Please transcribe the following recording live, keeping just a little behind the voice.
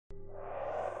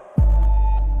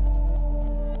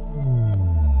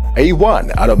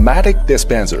A1 Automatic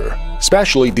Dispenser,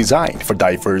 specially designed for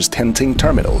diverse tinting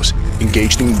terminals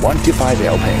engaged in 1 to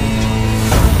 5L paint.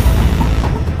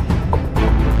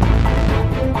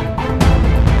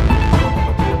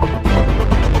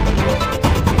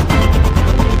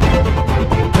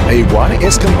 A1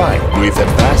 is combined with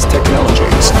advanced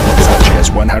technologies such as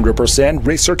 100%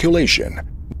 recirculation,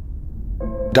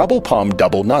 double pump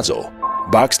double nozzle,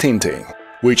 box tinting,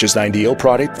 which is the ideal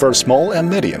product for small and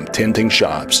medium tinting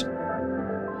shops.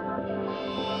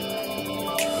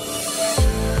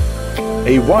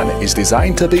 A1 is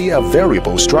designed to be a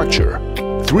variable structure.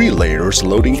 3 layers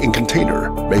loading in container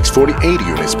makes 48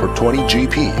 units per 20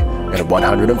 GP and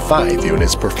 105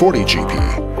 units per 40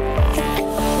 GP.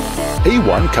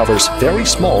 A1 covers very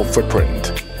small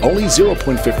footprint, only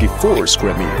 0.54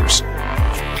 square meters.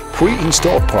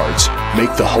 Pre-installed parts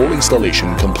make the whole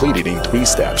installation completed in 3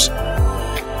 steps.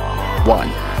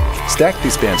 1. Stack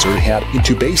dispenser head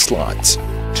into base slots.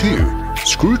 2.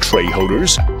 Screw tray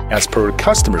holders as per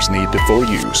customer's need before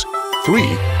use.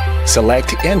 3.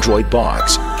 Select Android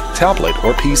box, tablet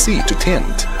or PC to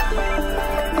tint.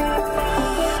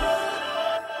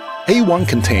 A1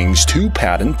 contains 2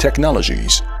 patent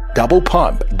technologies: double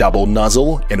pump, double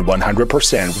nozzle, and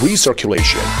 100%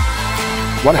 recirculation.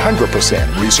 100%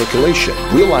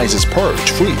 recirculation realizes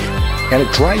purge-free, and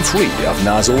a dry-free of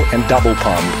nozzle and double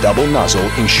pump, double nozzle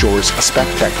ensures a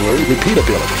spectacular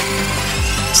repeatability.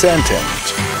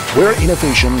 SANTINT, where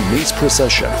innovation meets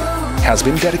precision, has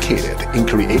been dedicated in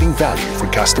creating value for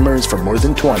customers for more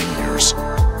than 20 years.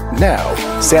 Now,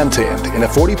 SANTINT and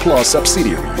 40+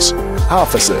 subsidiaries,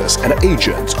 offices and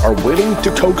agents are willing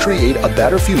to co-create a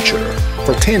better future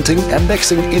for tinting and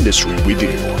mixing industry we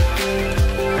do.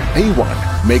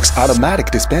 A1 makes automatic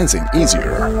dispensing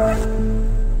easier.